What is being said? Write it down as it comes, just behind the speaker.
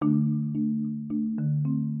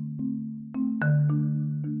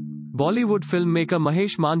Bollywood filmmaker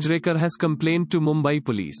Mahesh Manjrekar has complained to Mumbai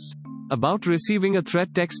police about receiving a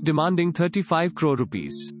threat text demanding 35 crore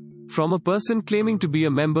rupees from a person claiming to be a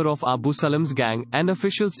member of Abu Salam's gang, an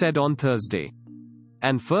official said on Thursday.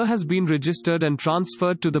 An FIR has been registered and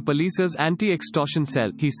transferred to the police's anti-extortion cell,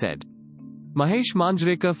 he said. Mahesh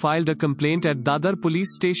Manjrekar filed a complaint at Dadar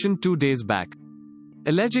police station 2 days back,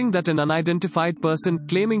 alleging that an unidentified person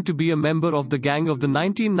claiming to be a member of the gang of the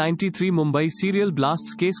 1993 Mumbai serial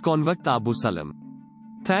blasts case convict Abu Salam.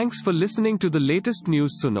 Thanks for listening to the latest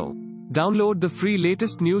news Suno. Download the free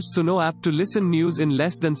latest news Suno app to listen news in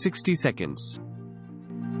less than 60 seconds.